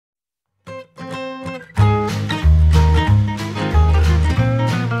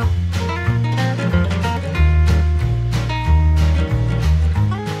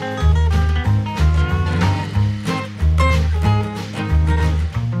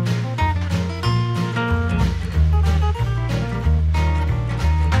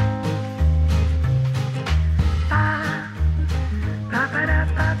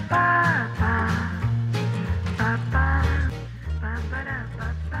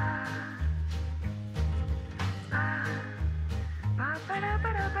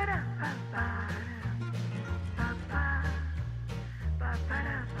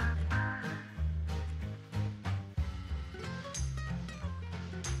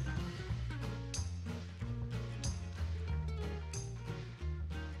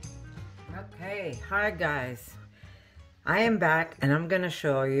Okay, hi guys. I am back and I'm gonna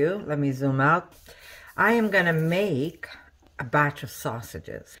show you, let me zoom out. I am gonna make a batch of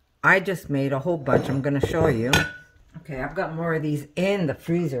sausages. I just made a whole bunch, I'm gonna show you. Okay, I've got more of these in the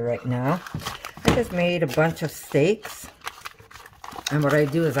freezer right now. I just made a bunch of steaks. And what I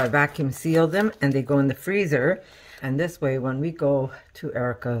do is I vacuum seal them and they go in the freezer. And this way, when we go to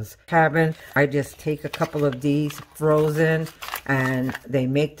Erica's cabin, I just take a couple of these frozen and they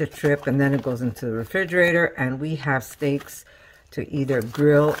make the trip, and then it goes into the refrigerator, and we have steaks to either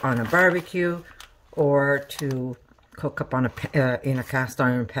grill on a barbecue or to cook up on in a cast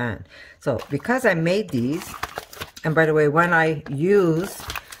iron pan. So because I made these, and by the way, when I use,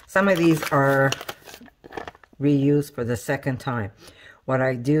 some of these are reused for the second time. What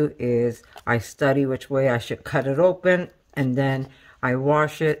I do is I study which way I should cut it open, and then I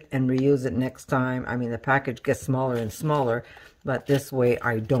wash it and reuse it next time. I mean, the package gets smaller and smaller, but this way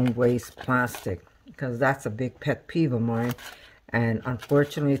I don't waste plastic, because that's a big pet peeve of mine. And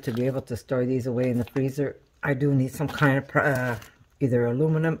unfortunately, to be able to store these away in the freezer, I do need some kind of either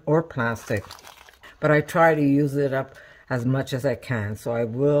aluminum or plastic. But I try to use it up as much as I can. So I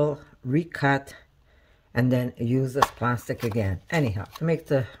will recut and then use this plastic again. Anyhow, to make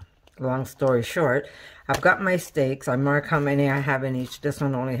the long story short, I've got my steaks. I mark how many I have in each. This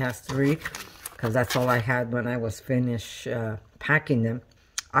one only has 3, because that's all I had when I was finished packing them.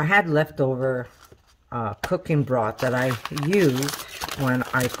 I had leftover cooking broth that I used when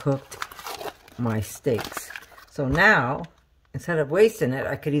I cooked my steaks. So now, instead of wasting it,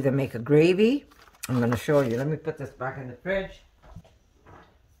 I could either make a gravy. I'm going to show you. Let me put this back in the fridge.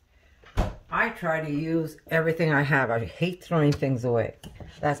 I try to use everything I have. I hate throwing things away.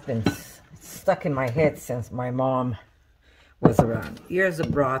 That's been stuck in my head since my mom was around. Here's a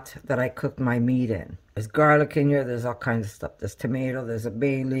broth that I cooked my meat in. There's garlic in here. There's all kinds of stuff. There's tomato. There's a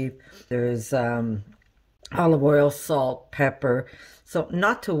bay leaf. There's olive oil, salt, pepper. So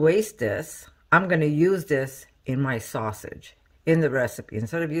not to waste this, I'm going to use this in my sausage, in the recipe.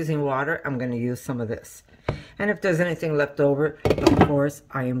 Instead of using water, I'm going to use some of this. And if there's anything left over, of course,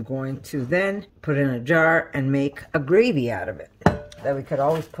 I am going to then put in a jar and make a gravy out of it that we could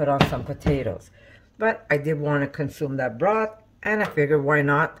always put on some potatoes. But I did want to consume that broth, and I figured, why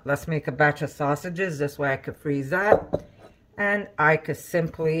not? Let's make a batch of sausages. This way I could freeze that, and I could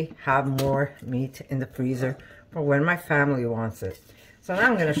simply have more meat in the freezer for when my family wants it. So now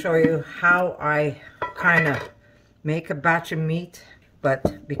I'm going to show you how I kind of make a batch of meat.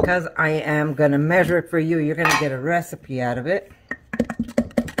 But because I am going to measure it for you, you're going to get a recipe out of it.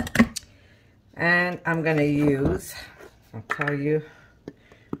 And I'm going to use, I'll tell you,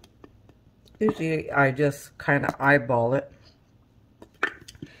 usually I just kind of eyeball it.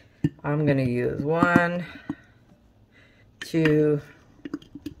 I'm going to use 1, 2,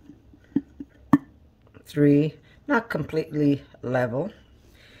 3, not completely level.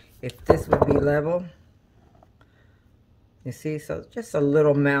 If this would be level, you see, so just a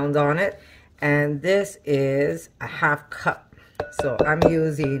little mound on it. And this is a 1/2 cup. So I'm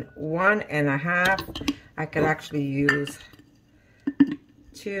using 1.5. I could actually use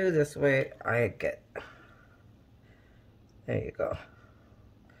 2. This way I get, there you go,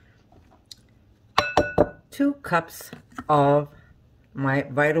 2 cups of my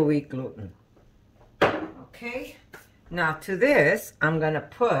Vital Wheat gluten. Okay, now to this, I'm going to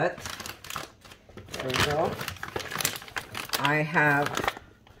put, there we go, I have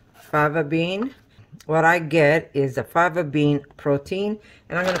fava bean. What I get is a fava bean protein,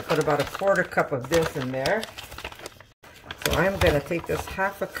 and I'm going to put about a 1/4 cup of this in there. So I'm going to take this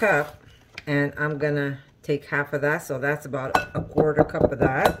 1/2 cup, and I'm going to take half of that, so that's about a 1/4 cup of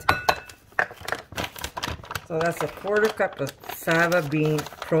that. So that's a 1/4 cup of fava bean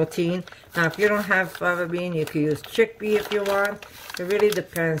protein. Now, if you don't have fava bean, you can use chickpea if you want. It really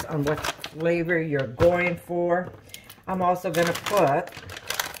depends on what flavor you're going for. I'm also going to put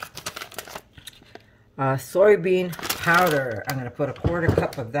soybean powder. I'm going to put a 1/4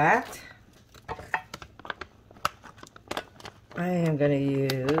 cup of that. I am going to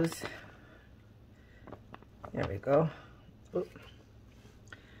use, there we go,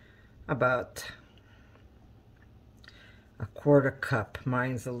 about a 1/4 cup.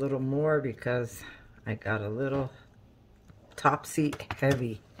 Mine's a little more because I got a little topsy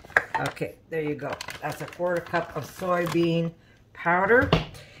heavy. Okay, there you go. That's a 1/4 cup of soybean powder.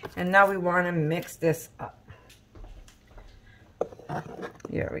 And now we want to mix this up.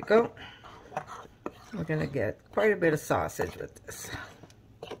 Here we go. We're going to get quite a bit of sausage with this.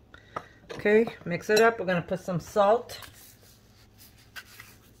 Okay, mix it up. We're going to put some salt.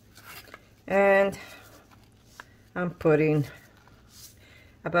 And I'm putting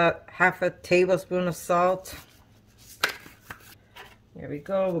about half a tablespoon of salt. Here we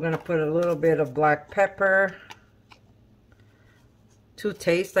go. We're going to put a little bit of black pepper. To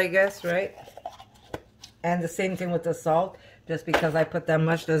taste, I guess, right? And the same thing with the salt. Just because I put that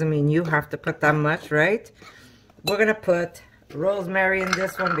much doesn't mean you have to put that much, right? We're going to put rosemary in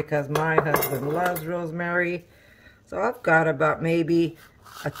this one because my husband loves rosemary. So I've got about maybe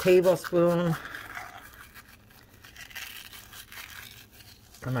a tablespoon.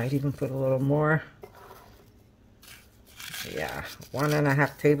 I might even put a little more. Yeah,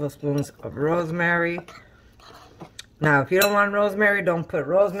 1.5 tablespoons of rosemary. Now, if you don't want rosemary, don't put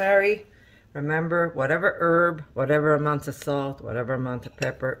rosemary. Remember, whatever herb, whatever amount of salt, whatever amount of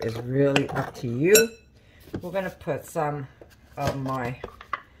pepper is really up to you. We're going to put some of my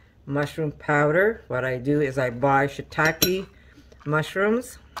mushroom powder. What I do is I buy shiitake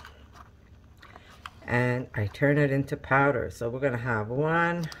mushrooms and I turn it into powder. So we're going to have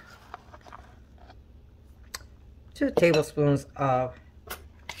 2 tablespoons of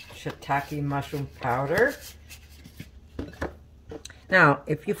shiitake mushroom powder. Now,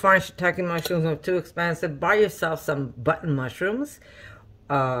 if you find shiitake mushrooms are too expensive, buy yourself some button mushrooms.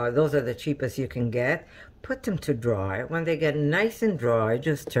 Those are the cheapest you can get. Put them to dry. When they get nice and dry,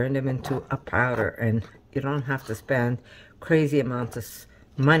 just turn them into a powder, and you don't have to spend crazy amounts of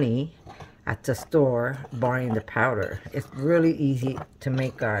money at the store buying the powder. It's really easy to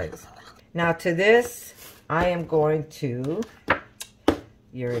make, guys. Now to this, I am going to,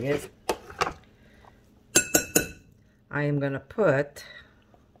 here it is, I am going to put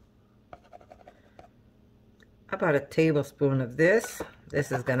about a tablespoon of this.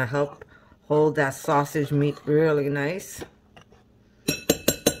 This is going to help hold that sausage meat really nice. Maybe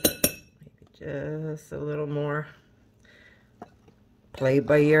just a little more. Play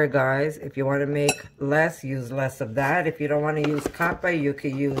by ear, guys. If you want to make less, use less of that. If you don't want to use kappa, you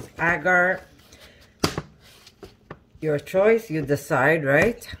could use agar. Your choice, you decide,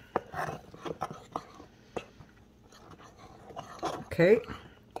 right? Okay.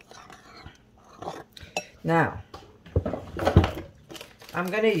 Now, I'm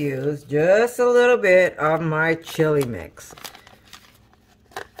going to use just a little bit of my chili mix.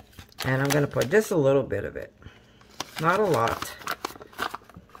 And I'm going to put just a little bit of it. Not a lot.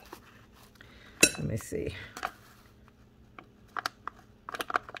 Let me see.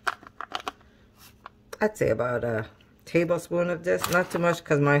 I'd say about a tablespoon of this. Not too much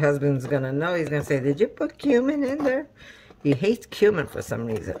because my husband's going to know. He's going to say, did you put cumin in there? He hates cumin for some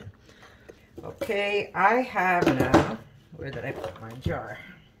reason. Okay, I have now, where did I put my jar?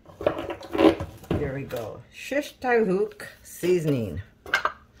 Here we go. Shish taouk seasoning.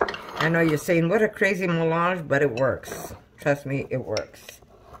 I know you're saying, what a crazy melange, but it works. Trust me, it works.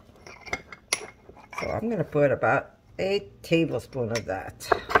 So I'm going to put about a tablespoon of that.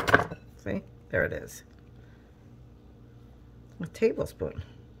 See? There it is. A tablespoon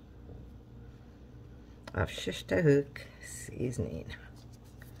of shish taouk seasoning.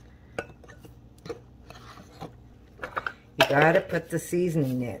 You gotta put the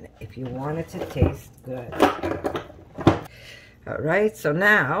seasoning in if you want it to taste good. Alright, so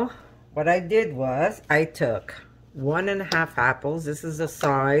now what I did was I took 1.5 apples. This is the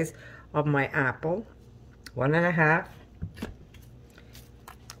size of my apple. 1.5.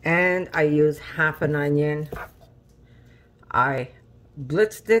 And I used half an onion. I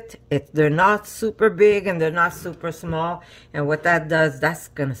blitzed it. They're not super big and they're not super small. And what that does, that's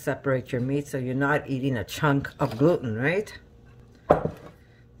going to separate your meat so you're not eating a chunk of gluten, right?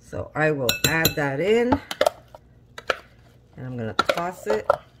 So I will add that in. And I'm going to toss it.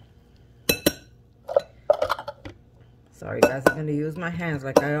 Sorry guys, I'm going to use my hands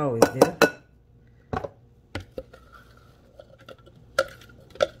like I always do.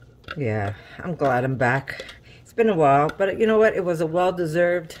 Yeah, I'm glad I'm back. It's been a while, but you know what? It was a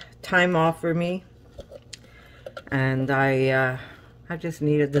well-deserved time off for me. And I just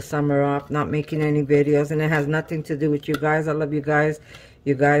needed the summer off, not making any videos. And it has nothing to do with you guys. I love you guys.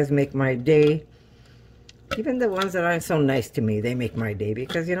 You guys make my day. Even the ones that aren't so nice to me, they make my day.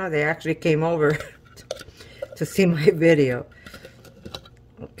 Because, you know, they actually came over to see my video.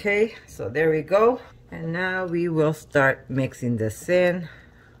 Okay, so there we go. And now we will start mixing this in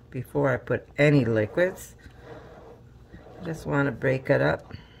before I put any liquids. I just want to break it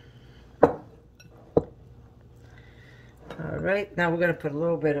up. Alright, now we're going to put a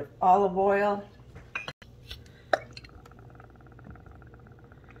little bit of olive oil.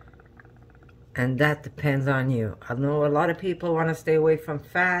 And that depends on you. I know a lot of people want to stay away from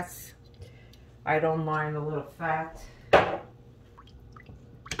fats. I don't mind a little fat.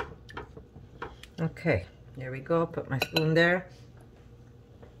 Okay, there we go. Put my spoon there.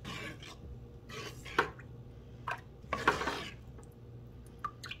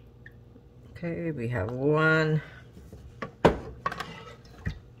 Okay, we have 1,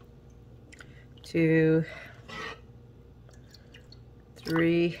 2,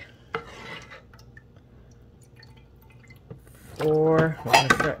 3, 4. I'm going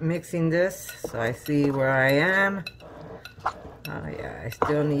to start mixing this so I see where I am. Oh yeah, I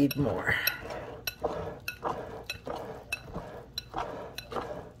still need more.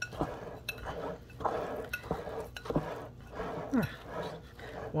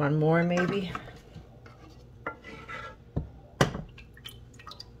 One more maybe.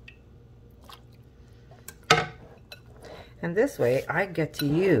 And this way I get to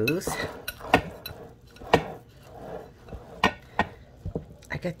use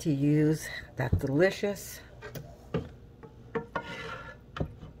that delicious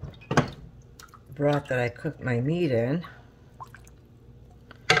broth that I cooked my meat in.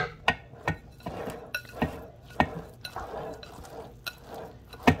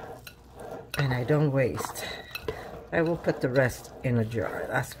 And I don't waste. I will put the rest in a jar,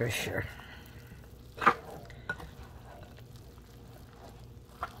 that's for sure.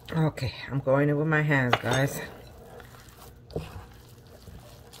 Okay, I'm going in with my hands, guys.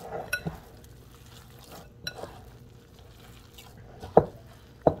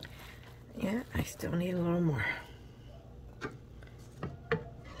 Yeah, I still need a little more.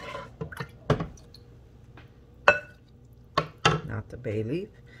 Not the bay leaf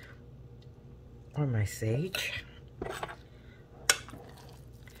or my sage.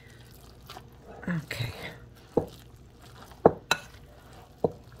 Okay.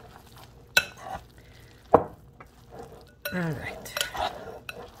 All right.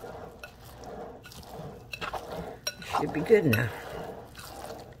 Should be good now.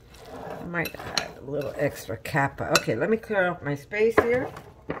 I might add a little extra kappa. Okay, let me clear up my space here.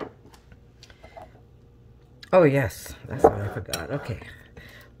 Oh yes, that's what I forgot. Okay,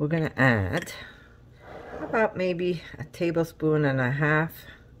 we're gonna add about maybe a tablespoon and a half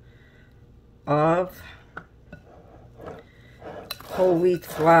of whole wheat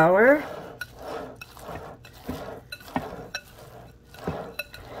flour.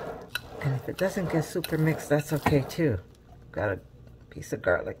 And if it doesn't get super mixed, that's okay too. Got a piece of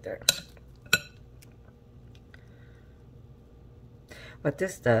garlic there. What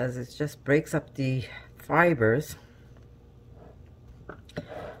this does is just breaks up the fibers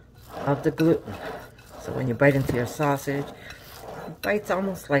of the gluten. So when you bite into your sausage, it bites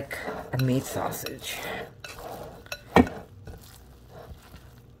almost like a meat sausage.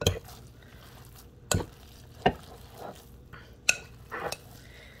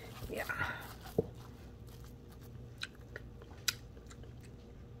 Yeah.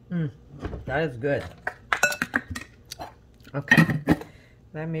 That is good. Okay.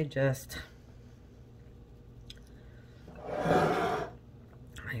 Let me just,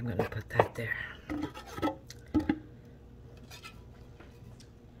 I'm going to put that there.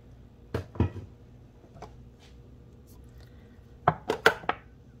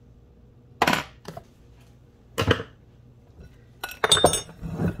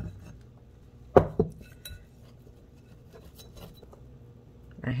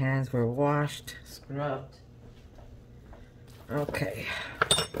 My hands were washed, scrubbed. Okay.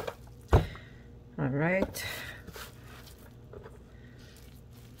 All right.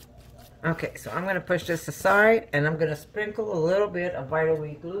 Okay, so I'm going to push this aside and I'm going to sprinkle a little bit of vital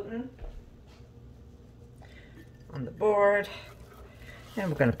wheat gluten on the board. And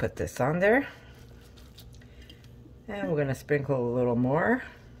we're going to put this on there. And we're going to sprinkle a little more.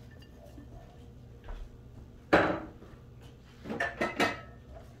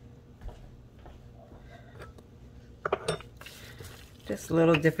 Just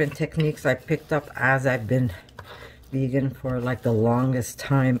little different techniques I picked up as I've been vegan for like the longest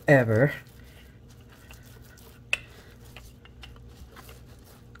time ever.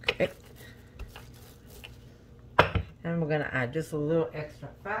 Okay. And we're going to add just a little extra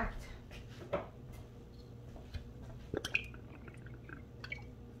fat.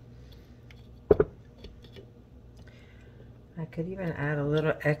 I could even add a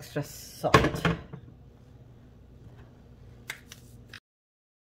little extra salt.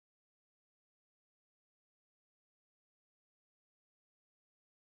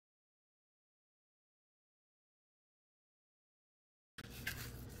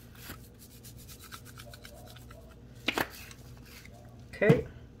 Okay.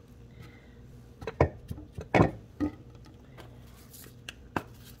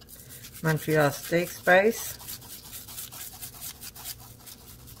 Montreal steak spice.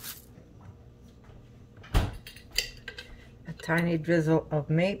 A tiny drizzle of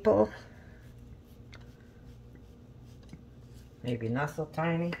maple. Maybe not so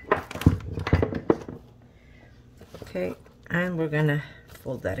tiny. Okay, and we're gonna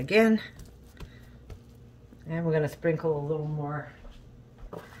fold that again. And we're gonna sprinkle a little more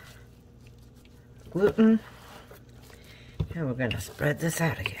gluten. And we're gonna spread this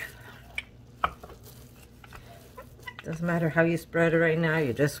out again. Doesn't matter how you spread it right now,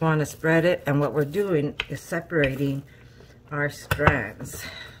 you just want to spread it. And what we're doing is separating our strands.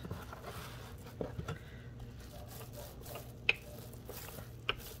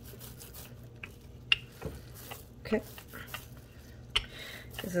 Okay.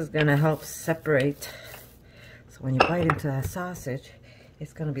 This is going to help separate. So when you bite into that sausage,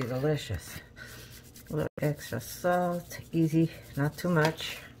 it's going to be delicious. A little extra salt, easy, not too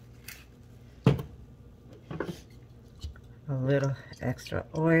much. A little extra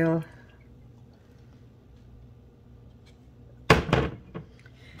oil.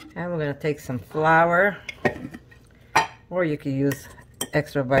 And we're going to take some flour, or you could use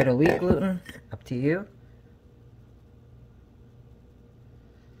extra vital wheat gluten, up to you.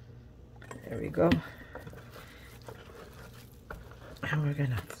 There we go. And we're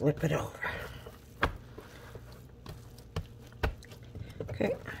going to flip it over.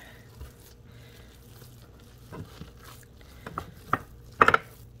 Okay.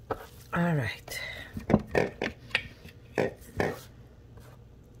 All right.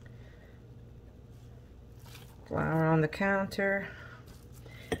 Flour on the counter,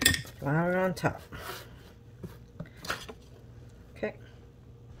 flour on top. Okay.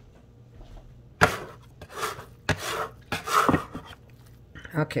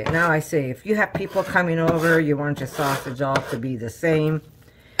 Okay, now I say, if you have people coming over, you want your sausage all to be the same,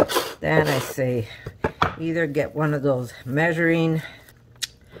 then I say either get one of those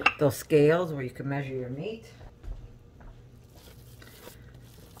those scales where you can measure your meat.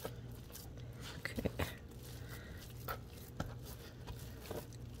 Okay.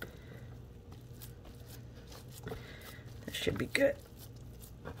 That should be good.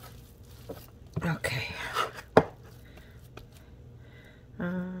 Okay.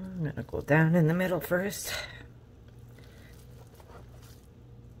 I'm gonna go down in the middle first.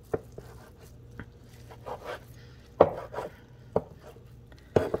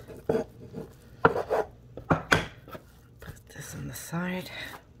 On the side.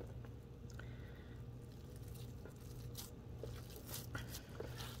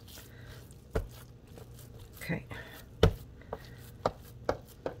 Okay.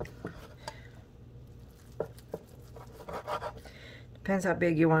 Depends how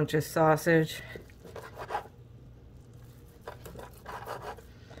big you want your sausage.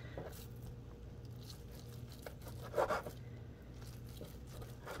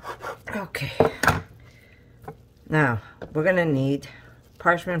 Okay. Now, we're going to need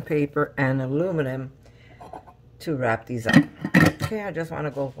parchment paper and aluminum to wrap these up. Okay, I just want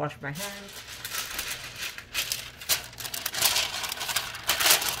to go wash my hands.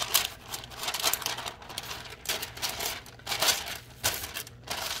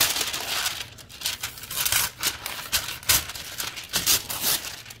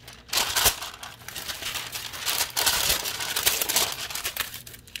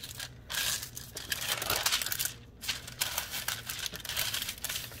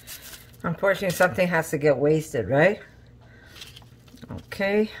 Unfortunately, something has to get wasted, right?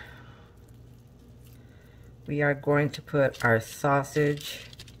 Okay. We are going to put our sausage.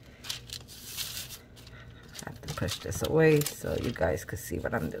 I have to push this away so you guys can see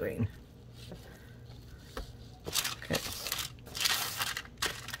what I'm doing. Okay.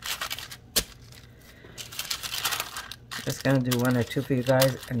 Just gonna do one or two for you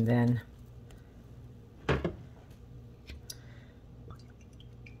guys, and then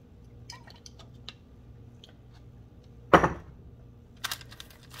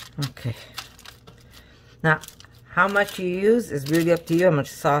okay. Now, how much you use is really up to you, how much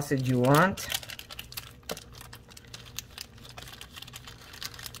sausage you want.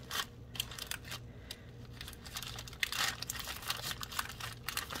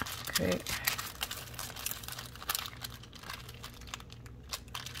 Okay.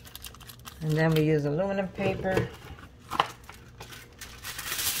 And then we use aluminum paper.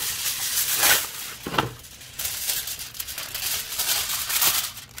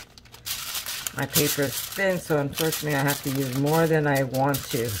 My paper is thin, so unfortunately I have to use more than I want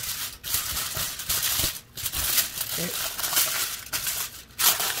to. Okay.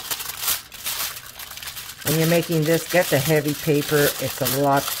 When you're making this, get the heavy paper. It's a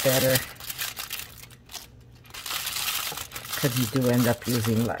lot better, because you do end up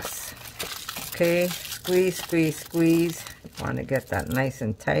using less. Okay, squeeze, squeeze, squeeze. You want to get that nice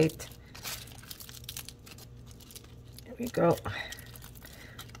and tight. There we go.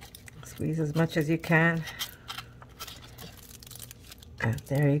 Squeeze as much as you can. And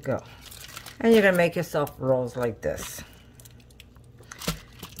there you go. And you're gonna make yourself rolls like this.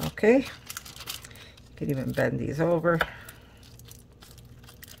 Okay, you can even bend these over.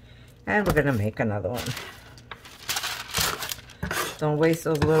 And we're gonna make another one. Don't waste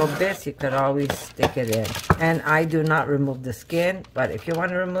those little bits, you could always stick it in. And I do not remove the skin, but if you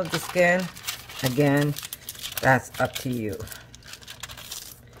want to remove the skin, again, that's up to you.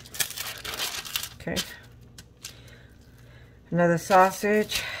 Okay. Another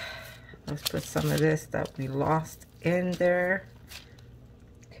sausage. Let's put some of this that we lost in there.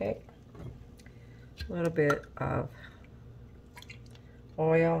 Okay. A little bit of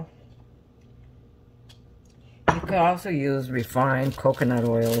oil. You could also use refined coconut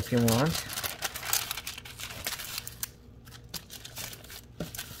oil if you want.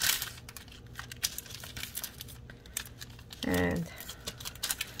 And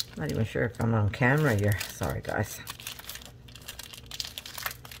I'm not even sure if I'm on camera here. Sorry, guys.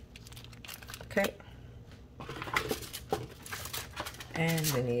 Okay.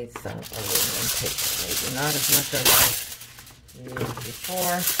 And we need some aluminum paper. Maybe not as much as I used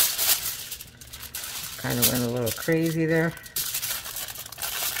before. Kind of went a little crazy there.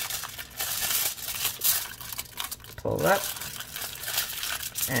 Pull up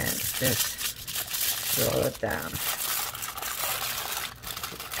and just roll it down.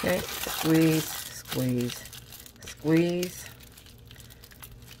 Okay, squeeze, squeeze, squeeze.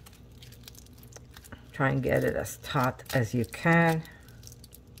 Try and get it as taut as you can.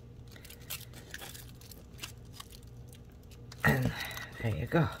 And there you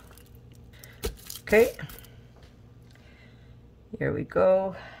go. Okay, here we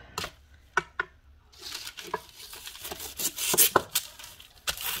go.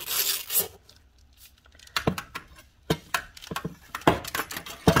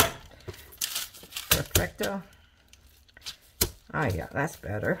 Perfecto. Ah, yeah, that's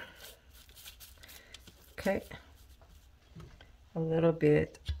better. Okay, a little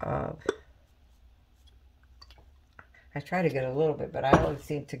bit of, I try to get a little bit, but I always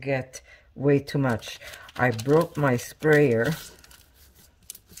seem to get way too much. I broke my sprayer,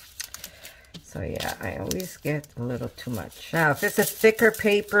 so yeah, I always get a little too much. Now if it's a thicker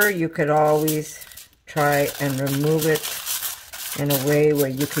paper, you could always try and remove it in a way where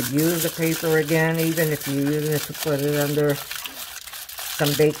you could use the paper again, even if you're using it to put it under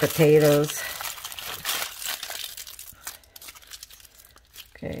some baked potatoes.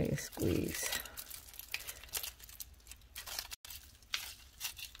 Okay, squeeze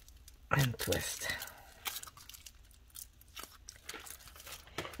and twist.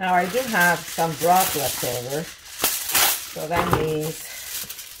 Now I do have some broth left over, so that means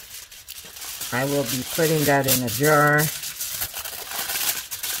I will be putting that in a jar,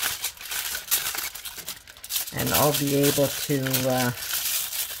 and I'll be able to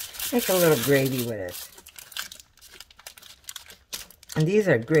make a little gravy with it. And these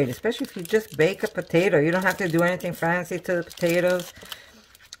are great, especially if you just bake a potato. You don't have to do anything fancy to the potatoes.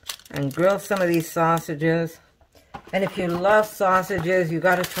 And grill some of these sausages. And if you love sausages, you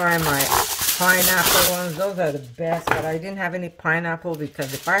got to try my pineapple ones. Those are the best, but I didn't have any pineapple,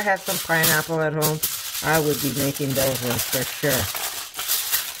 because if I had some pineapple at home, I would be making those ones for sure.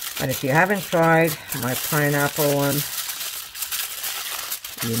 And if you haven't tried my pineapple one,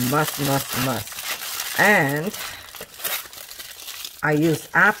 you must. And I used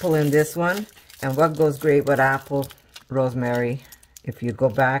apple in this one. And what goes great with apple? Rosemary. If you go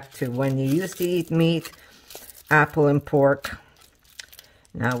back to when you used to eat meat, apple and pork,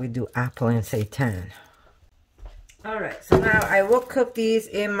 now we do apple and seitan. Alright, so now I will cook these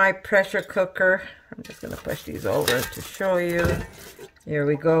in my pressure cooker. I'm just going to push these over to show you. Here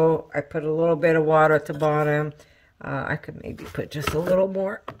we go. I put a little bit of water at the bottom. I could maybe put just a little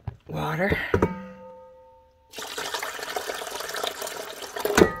more water.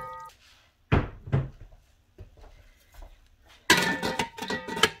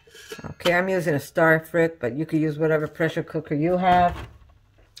 Okay, I'm using a Starfrit, but you could use whatever pressure cooker you have.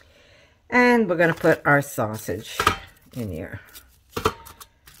 And we're going to put our sausage in here.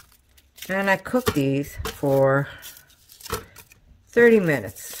 And I cook these for 30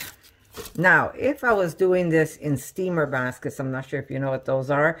 minutes. Now, if I was doing this in steamer baskets, I'm not sure if you know what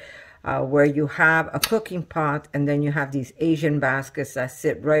those are, where you have a cooking pot and then you have these Asian baskets that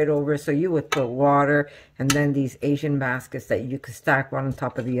sit right over. So you would put water and then these Asian baskets that you could stack one on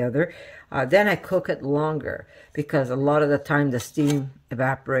top of the other. Then I cook it longer, because a lot of the time the steam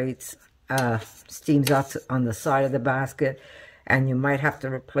evaporates, steams out on the side of the basket, and you might have to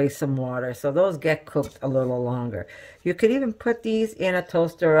replace some water. So those get cooked a little longer. You could even put these in a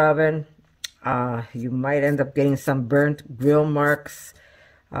toaster oven. You might end up getting some burnt grill marks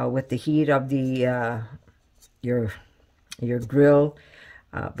with the heat of the your grill,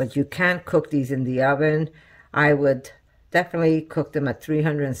 but you can cook these in the oven. I would definitely cook them at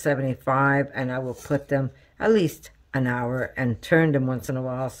 375, and I will put them at least an hour and turn them once in a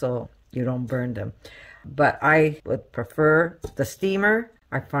while so you don't burn them. But I would prefer the steamer.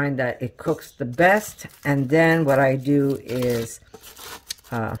 I find that it cooks the best. And then what I do is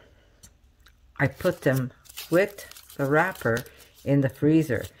I put them with the wrapper in the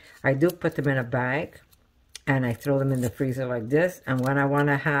freezer. I do put them in a bag and I throw them in the freezer like this. And when I want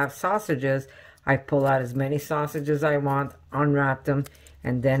to have sausages, I pull out as many sausages I want, unwrap them,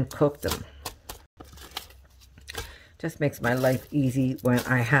 and then cook them. Just makes my life easy when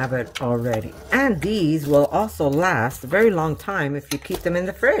I have it already. And these will also last a very long time if you keep them in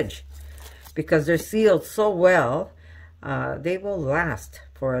the fridge, because they're sealed so well. They will last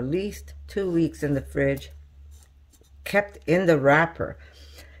for at least 2 weeks in the fridge, kept in the wrapper.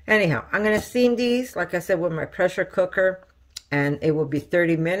 Anyhow, I'm going to steam these, like I said, with my pressure cooker, and it will be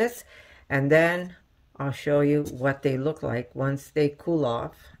 30 minutes. And then I'll show you what they look like once they cool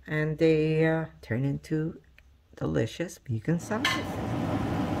off and they turn into delicious vegan sausage.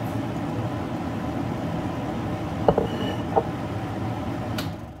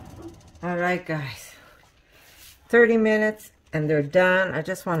 All right, guys, 30 minutes and they're done. I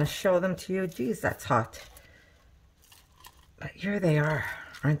just want to show them to you. Geez, that's hot. But here they are.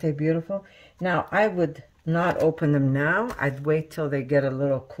 Aren't they beautiful? Now, I would not open them now. I'd wait till they get a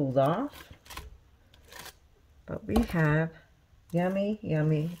little cooled off. But we have yummy,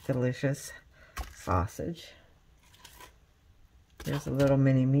 yummy, delicious sausage. There's a little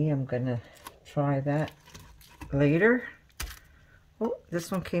mini me. I'm gonna try that later. Oh,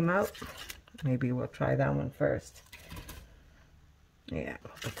 this one came out. Maybe we'll try that one first. Yeah,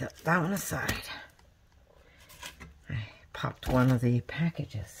 we'll put that one aside. I popped one of the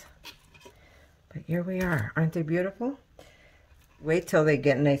packages. But here we are. Aren't they beautiful? Wait till they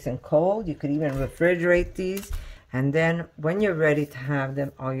get nice and cold. You could even refrigerate these. And then when you're ready to have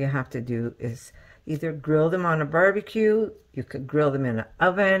them, all you have to do is either grill them on a barbecue, you could grill them in an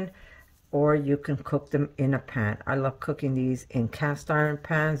oven, or you can cook them in a pan. I love cooking these in cast iron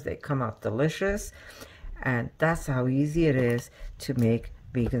pans. They come out delicious. And that's how easy it is to make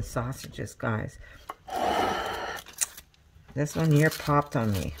vegan sausages, guys. This one here popped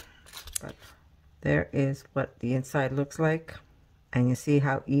on me. But there is what the inside looks like. And you see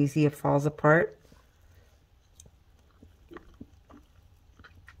how easy it falls apart?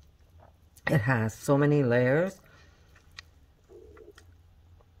 It has so many layers.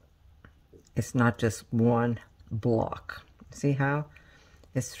 It's not just one block. See how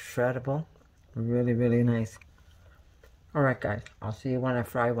it's shreddable? Really, really nice. All right, guys. I'll see you when I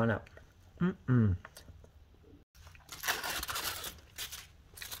fry one up.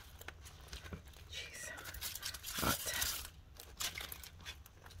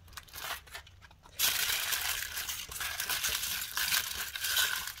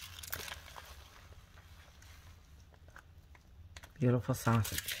 Beautiful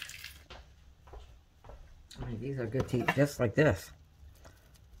sausage. I mean, these are good to eat just like this.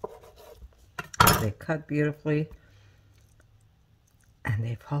 They cut beautifully and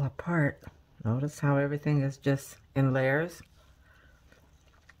they fall apart. Notice how everything is just in layers.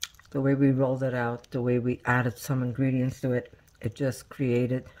 The way we rolled it out, the way we added some ingredients to it, it just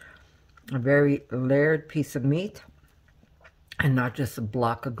created a very layered piece of meat. And not just a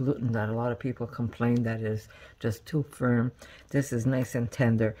block of gluten that a lot of people complain that is just too firm. This is nice and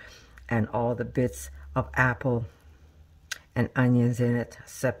tender. And all the bits of apple and onions in it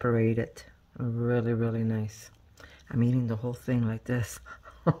separated. Really, really nice. I'm eating the whole thing like this.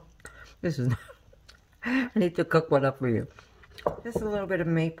 This is... I need to cook one up for you. Just a little bit of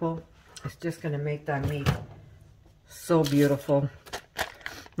maple. It's just going to make that meat so beautiful.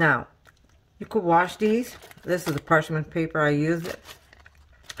 Now, you could wash these. This is the parchment paper I used.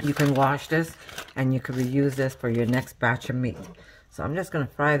 You can wash this and you can reuse this for your next batch of meat. So I'm just going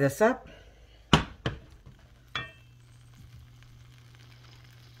to fry this up.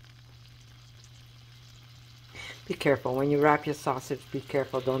 Be careful. When you wrap your sausage, be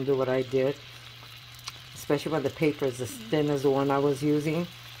careful. Don't do what I did. Especially when the paper is as thin as the one I was using.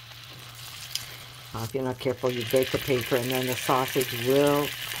 If you're not careful, you break the paper and then the sausage will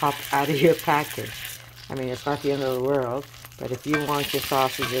pop out of your package. I mean, it's not the end of the world, but if you want your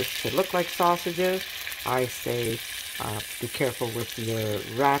sausages to look like sausages, I say be careful with your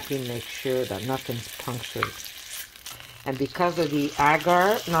wrapping. Make sure that nothing's punctured. And because of the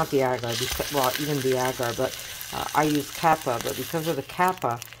agar, not the agar, because, well, even the agar, but I use Kappa, but because of the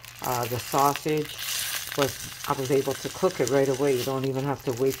Kappa, The sausage I was able to cook it right away. You don't even have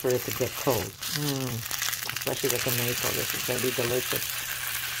to wait for it to get cold. Especially with the maple. This is going to be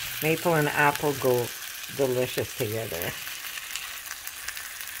delicious. Maple and apple go delicious together.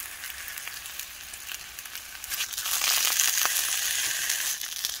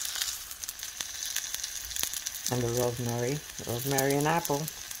 And the rosemary and apple.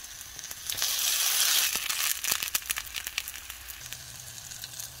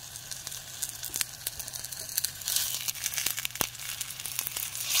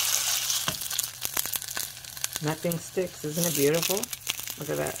 Nothing sticks. Isn't it beautiful?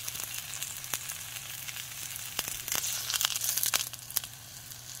 Look at that.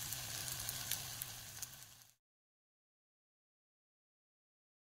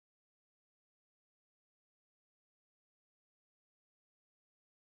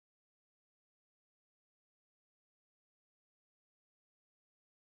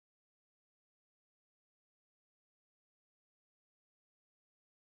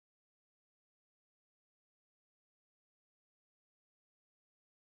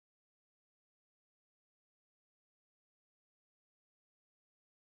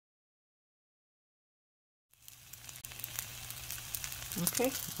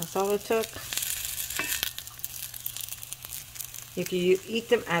 Okay, that's all it took. You can eat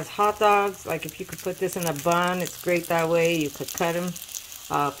them as hot dogs. Like if you could put this in a bun, it's great that way. You could cut them,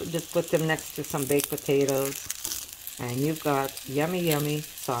 just put them next to some baked potatoes, and you've got yummy, yummy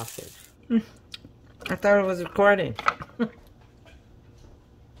sausage. I thought it was recording.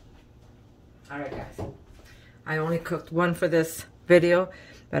 Alright guys, I only cooked one for this video,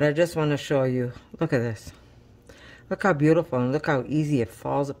 but I just want to show you. Look at this. Look how beautiful and look how easy it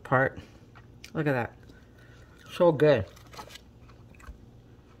falls apart. Look at that. So good.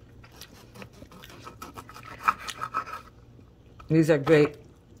 These are great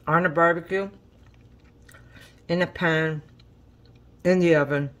on a barbecue, in a pan, in the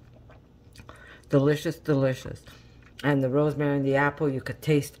oven. Delicious, delicious. And the rosemary and the apple, you could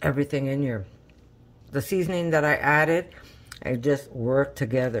taste everything in here. The seasoning that I added, it just worked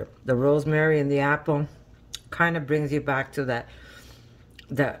together. The rosemary and the apple kind of brings you back to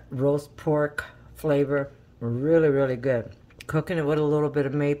that roast pork flavor. Really, really good. Cooking it with a little bit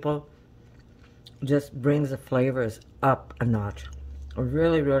of maple just brings the flavors up a notch.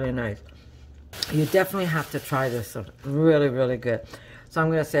 Really, really nice. You definitely have to try this. Really, really good. So I'm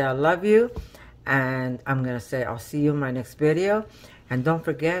going to say I love you, and I'm going to say I'll see you in my next video. And don't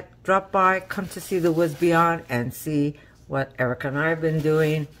forget, drop by, come to see the Woods Beyond and see what Erica and I have been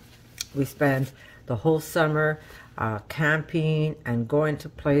doing. We spent the whole summer camping and going to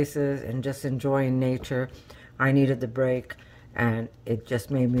places and just enjoying nature. I needed the break, and it just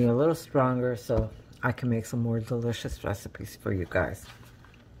made me a little stronger so I can make some more delicious recipes for you guys.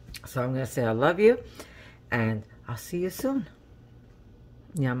 So I'm going to say I love you, and I'll see you soon.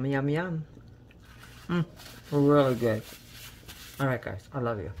 Yum, yum, yum. Really good. All right, guys, I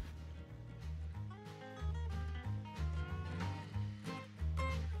love you.